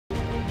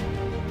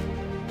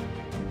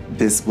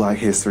This Black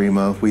History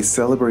Month, we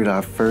celebrate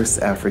our first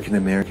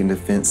African-American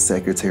Defense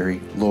Secretary,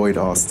 Lloyd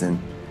Austin.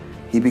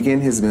 He began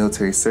his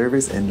military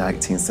service in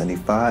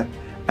 1975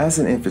 as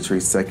an infantry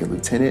second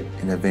lieutenant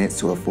and advanced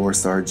to a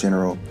 4-star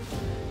general.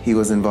 He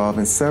was involved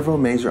in several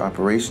major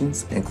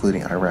operations,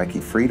 including Iraqi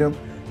Freedom,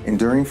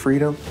 Enduring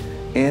Freedom,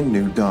 and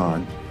New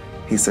Dawn.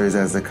 He serves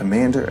as the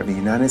commander of the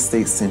United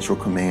States Central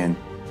Command.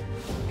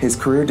 His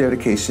career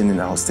dedication and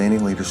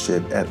outstanding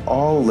leadership at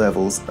all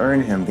levels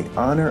earned him the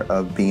honor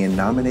of being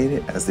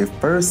nominated as the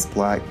first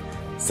Black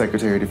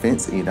Secretary of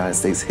Defense in United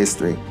States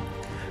history.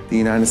 The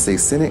United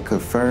States Senate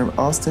confirmed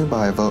Austin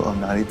by a vote of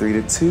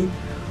 93-2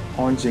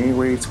 on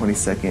January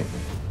 22,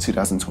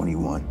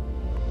 2021.